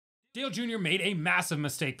Dale Jr. made a massive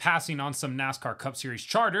mistake passing on some NASCAR Cup Series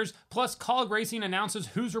charters, plus Kaulig Racing announces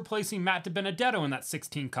who's replacing Matt DiBenedetto in that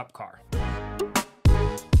 16 Cup car.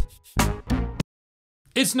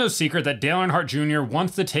 It's no secret that Dale Earnhardt Jr.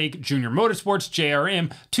 wants to take Junior Motorsports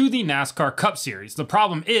JRM to the NASCAR Cup Series. The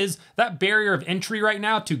problem is that barrier of entry right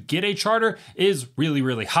now to get a charter is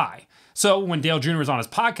really high. So when Dale Jr. was on his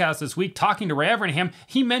podcast this week talking to Ray Evernham,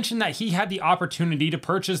 he mentioned that he had the opportunity to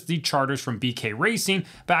purchase the charters from BK Racing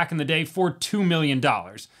back in the day for $2 million.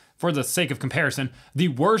 For the sake of comparison, the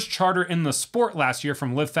worst charter in the sport last year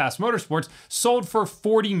from Live Fast Motorsports sold for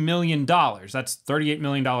 $40 million. That's $38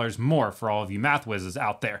 million more for all of you math whizzes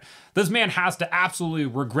out there. This man has to absolutely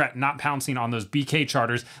regret not pouncing on those BK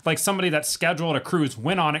charters like somebody that scheduled a cruise,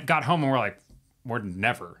 went on it, got home, and we're like, we're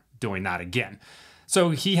never doing that again.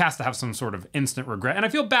 So he has to have some sort of instant regret. And I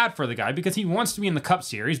feel bad for the guy because he wants to be in the Cup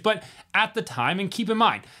Series, but at the time, and keep in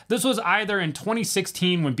mind, this was either in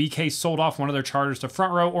 2016 when BK sold off one of their charters to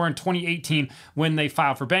Front Row, or in 2018 when they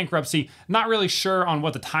filed for bankruptcy. Not really sure on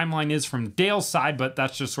what the timeline is from Dale's side, but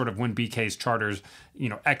that's just sort of when BK's charters,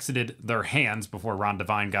 exited their hands before Ron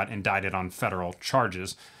Devine got indicted on federal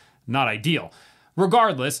charges. Not ideal.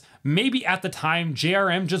 Regardless, maybe at the time,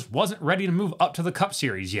 JRM just wasn't ready to move up to the Cup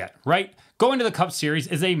Series yet, right? Going to the Cup Series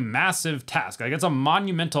is a massive task. Like, it's a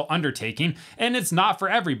monumental undertaking, and it's not for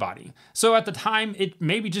everybody. So at the time, it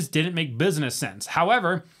maybe just didn't make business sense.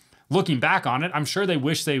 However, looking back on it, I'm sure they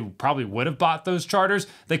wish they probably would have bought those charters.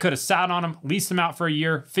 They could have sat on them, leased them out for a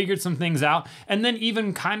year, figured some things out, and then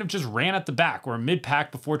even kind of just ran at the back or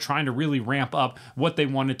mid-pack before trying to really ramp up what they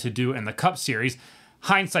wanted to do in the Cup Series.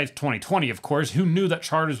 Hindsight's 2020, of course. Who knew that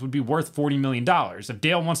charters would be worth $40 million? If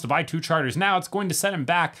Dale wants to buy 2 charters now, it's going to set him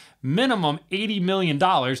back minimum $80 million,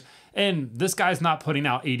 and this guy's not putting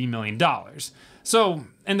out $80 million. So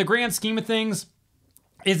in the grand scheme of things,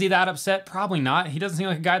 is he that upset? Probably not. He doesn't seem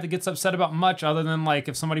like a guy that gets upset about much other than like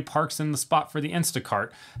if somebody parks in the spot for the Instacart,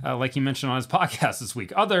 like he mentioned on his podcast this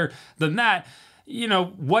week. Other than that,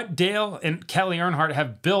 what Dale and Kelly Earnhardt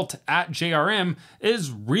have built at JRM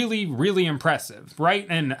is really impressive, right?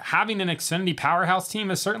 And having an Xfinity powerhouse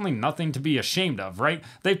team is certainly nothing to be ashamed of, right?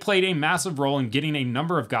 They've played a massive role in getting a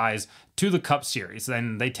number of guys to the Cup Series,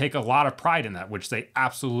 and they take a lot of pride in that, which they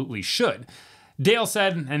absolutely should. Dale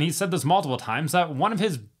said, and he said this multiple times, that one of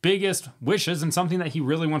his biggest wishes and something that he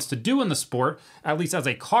really wants to do in the sport, at least as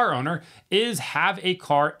a car owner, is have a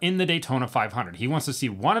car in the Daytona 500. He wants to see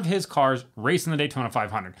one of his cars race in the Daytona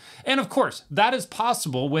 500. And of course, that is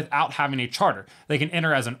possible without having a charter. They can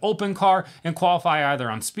enter as an open car and qualify either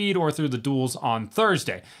on speed or through the duels on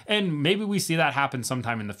Thursday. And maybe we see that happen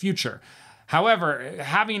sometime in the future. However,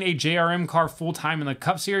 having a JRM car full-time in the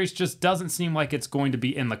Cup Series just doesn't seem like it's going to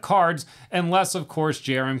be in the cards, unless, of course,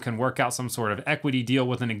 JRM can work out some sort of equity deal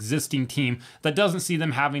with an existing team that doesn't see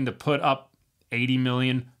them having to put up $80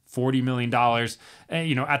 million, $40 million,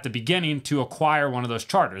 at the beginning to acquire one of those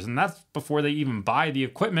charters. And that's before they even buy the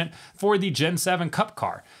equipment for the Gen 7 Cup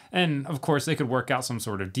car. And of course, they could work out some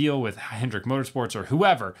sort of deal with Hendrick Motorsports or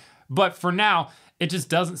whoever. But for now, it just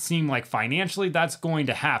doesn't seem like financially that's going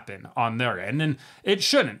to happen on their end, and it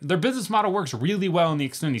shouldn't. Their business model works really well in the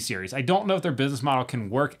Xfinity Series. I don't know if their business model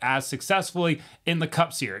can work as successfully in the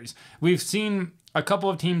Cup Series. We've seen a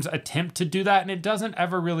couple of teams attempt to do that, and it doesn't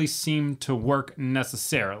ever really seem to work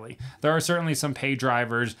necessarily. There are certainly some pay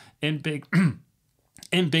drivers in big-time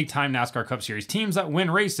NASCAR Cup Series teams that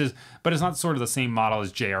win races, but it's not sort of the same model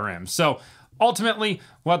as JRM. So ultimately,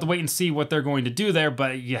 we'll have to wait and see what they're going to do there,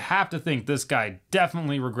 but you have to think this guy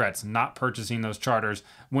definitely regrets not purchasing those charters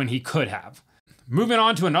when he could have. Moving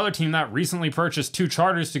on to another team that recently purchased 2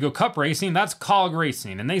 charters to go Cup racing, that's Kaulig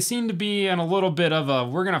Racing. And they seem to be in a little bit of a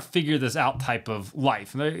we're going to figure this out type of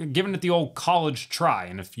life. They're giving it the old college try.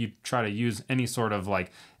 And if you try to use any sort of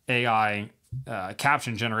like AI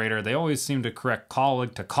caption generator, they always seem to correct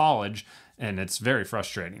Kaulig to college, and it's very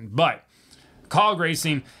frustrating. But Kaulig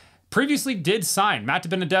Racing previously did sign Matt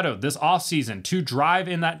DiBenetto this offseason to drive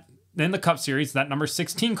in the Cup Series, that number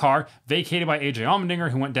 16 car, vacated by AJ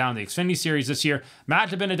Allmendinger, who went down the Xfinity Series this year.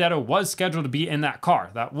 Matt DiBenetto was scheduled to be in that car.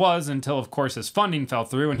 That was until, of course, his funding fell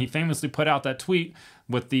through, and he famously put out that tweet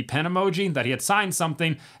with the pen emoji that he had signed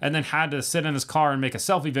something and then had to sit in his car and make a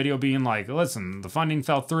selfie video being like, listen, the funding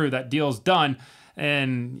fell through, that deal's done,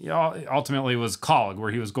 and ultimately it was Kaulig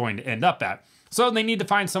where he was going to end up at. So they need to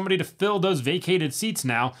find somebody to fill those vacated seats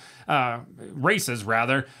now, races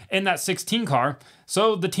rather, in that 16 car.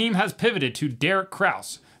 So the team has pivoted to Derek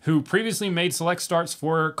Kraus, who previously made select starts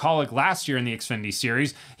for Kaulig last year in the Xfinity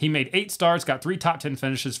Series. He made 8 starts, got 3 top 10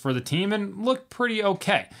 finishes for the team, and looked pretty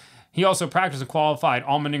okay. He also practiced and qualified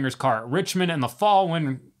Allmendinger's car at Richmond in the fall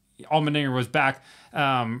when Allmendinger was back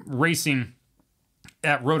racing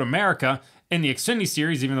at Road America in the Xfinity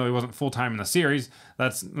Series, even though he wasn't full-time in the series.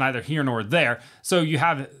 That's neither here nor there. So you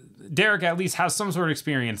have Derek at least has some sort of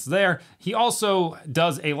experience there. He also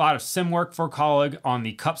does a lot of sim work for Kaulig on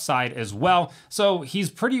the Cup side as well. So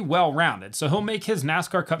he's pretty well-rounded. So he'll make his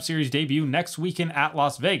NASCAR Cup Series debut next weekend at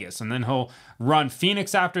Las Vegas. And then he'll run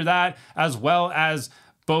Phoenix after that, as well as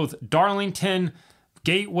both Darlington,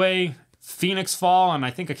 Gateway, Phoenix Fall, and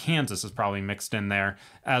I think a Kansas is probably mixed in there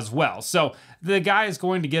as well. So the guy is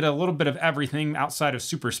going to get a little bit of everything outside of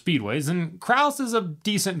super speedways, and Kraus is a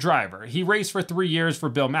decent driver. He raced for 3 years for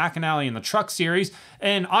Bill McAnally in the Truck Series,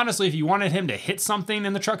 and honestly, if you wanted him to hit something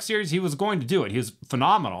in the Truck Series, he was going to do it. He was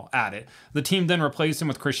phenomenal at it. The team then replaced him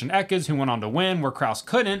with Christian Eckes, who went on to win where Kraus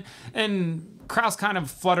couldn't, and Kraus kind of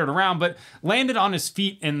fluttered around, but landed on his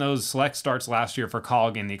feet in those select starts last year for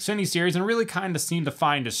Kaulig in the Xfinity Series and really kind of seemed to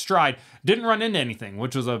find his stride. Didn't run into anything,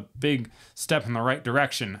 which was a big step in the right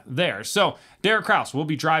direction there. So Derek Kraus will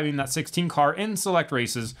be driving that 16 car in select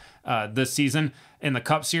races this season in the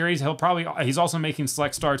Cup Series. He's also making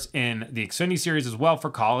select starts in the Xfinity Series as well for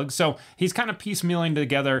Kaulig. So he's kind of piecemealing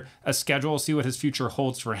together a schedule, see what his future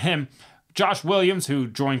holds for him. Josh Williams, who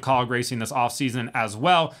joined Kaulig Racing this offseason as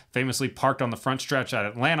well, famously parked on the front stretch at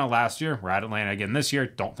Atlanta last year. We're at Atlanta again this year.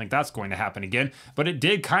 Don't think that's going to happen again, but it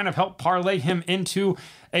did kind of help parlay him into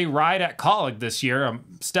a ride at Kaulig this year, a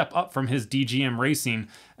step up from his DGM Racing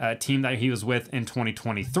team that he was with in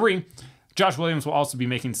 2023. Josh Williams will also be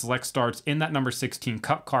making select starts in that number 16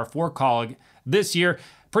 Cup car for Kaulig this year.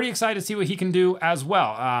 Pretty excited to see what he can do as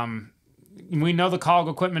well. We know the Kaulig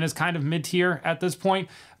equipment is kind of mid-tier at this point,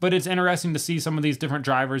 but it's interesting to see some of these different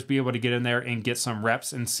drivers be able to get in there and get some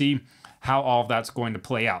reps and see how all of that's going to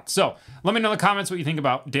play out. So let me know in the comments what you think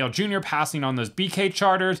about Dale Jr. passing on those BK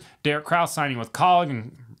charters, Derek Kraus signing with Kaulig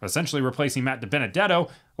and essentially replacing Matt DiBenedetto.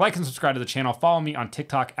 Like and subscribe to the channel. Follow me on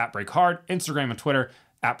TikTok at BreakHard, Instagram and Twitter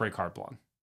at BreakHardBlog.